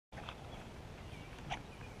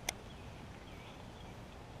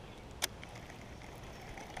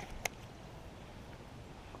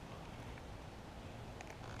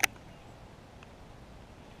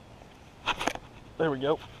there we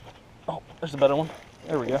go. Oh, there's a better one.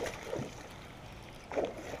 There we go.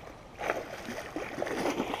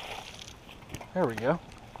 There we go.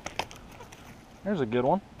 There's a good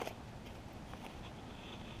one.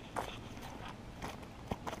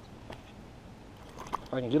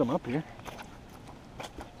 If I can get them up here.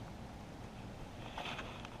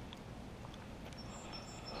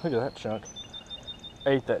 Look at that chunk.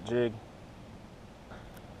 Ate that jig.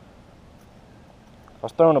 I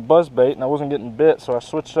was throwing a buzz bait and I wasn't getting bit, so I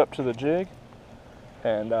switched up to the jig.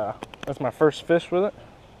 And that's my first fish with it.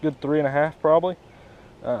 Good 3.5 probably.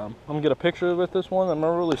 I'm gonna get a picture with this one and I'm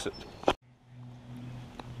gonna release it.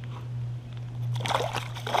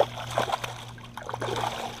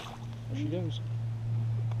 There she goes.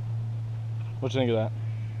 What you think of that?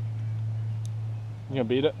 You gonna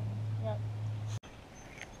beat it? Yep.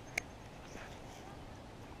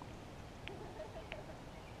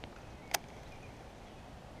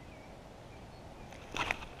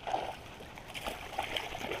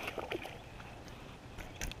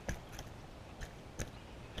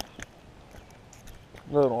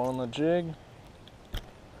 Little one on the jig.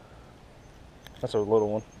 That's a little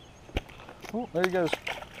one. Oh, there he goes.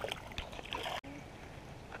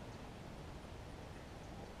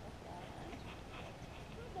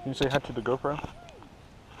 Can you say hi to the GoPro?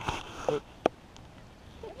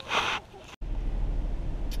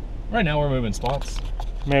 Right now we're moving spots.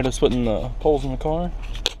 Meredith's putting the poles in the car.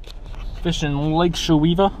 Fishing Lake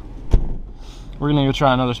Shaweva. We're gonna go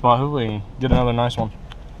try another spot. Hopefully get another nice one.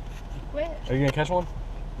 Quit. Are you gonna catch one?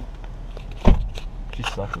 She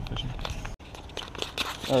sucks at fishing.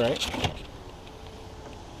 Alright.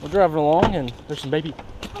 We're driving along and there's some baby.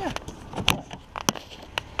 Yeah.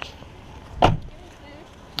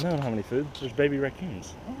 No, I don't have any food. There's baby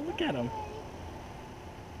raccoons. Oh, look at them.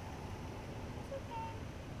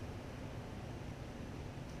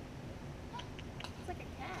 It's like a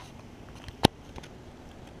cat.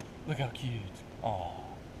 Look how cute. Oh.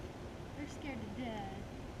 They're scared to death.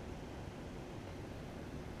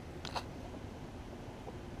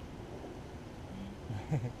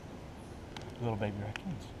 Little baby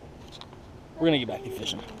raccoons. We're gonna get back to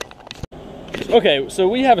fishing. Okay, so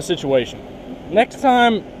we have a situation. Next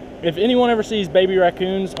time, if anyone ever sees baby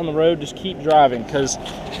raccoons on the road, just keep driving, because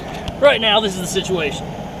right now this is the situation.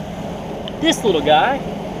 This little guy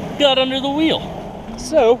got under the wheel.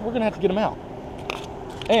 So we're gonna have to get him out.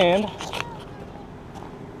 And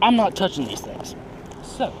I'm not touching these things.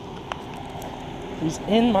 So he's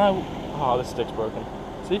in my, oh, this stick's broken.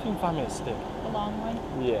 See if you can find me a stick. The long one?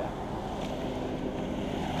 Yeah.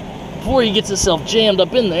 Before he gets himself jammed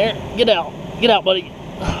up in there, get out. Get out, buddy.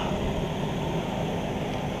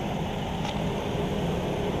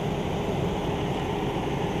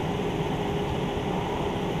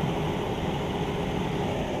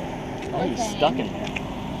 Oh, he's stuck in there.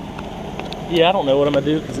 Yeah, I don't know what I'm gonna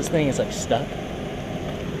do because this thing is like stuck.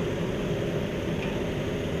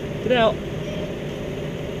 Get out.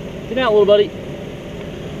 Get out, little buddy.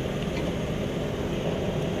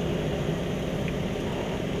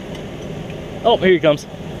 Oh, here he comes.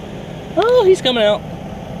 Oh, he's coming out.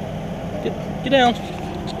 Get down.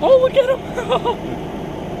 Oh, look at him.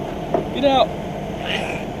 Get out.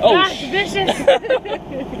 Oh, Gosh, vicious.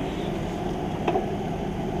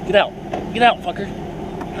 Get out. Get out, fucker.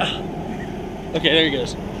 Okay, there he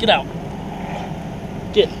goes. Get out.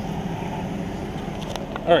 Get.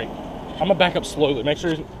 All right. I'm gonna back up slowly. Make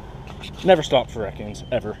sure he's never stop for raccoons,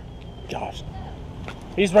 ever. Gosh.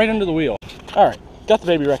 He's right under the wheel. All right, got the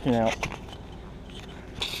baby raccoon out.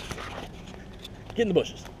 Get in the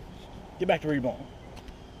bushes. Get back to where you belong.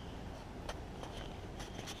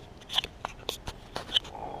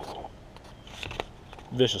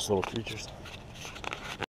 Vicious little creatures.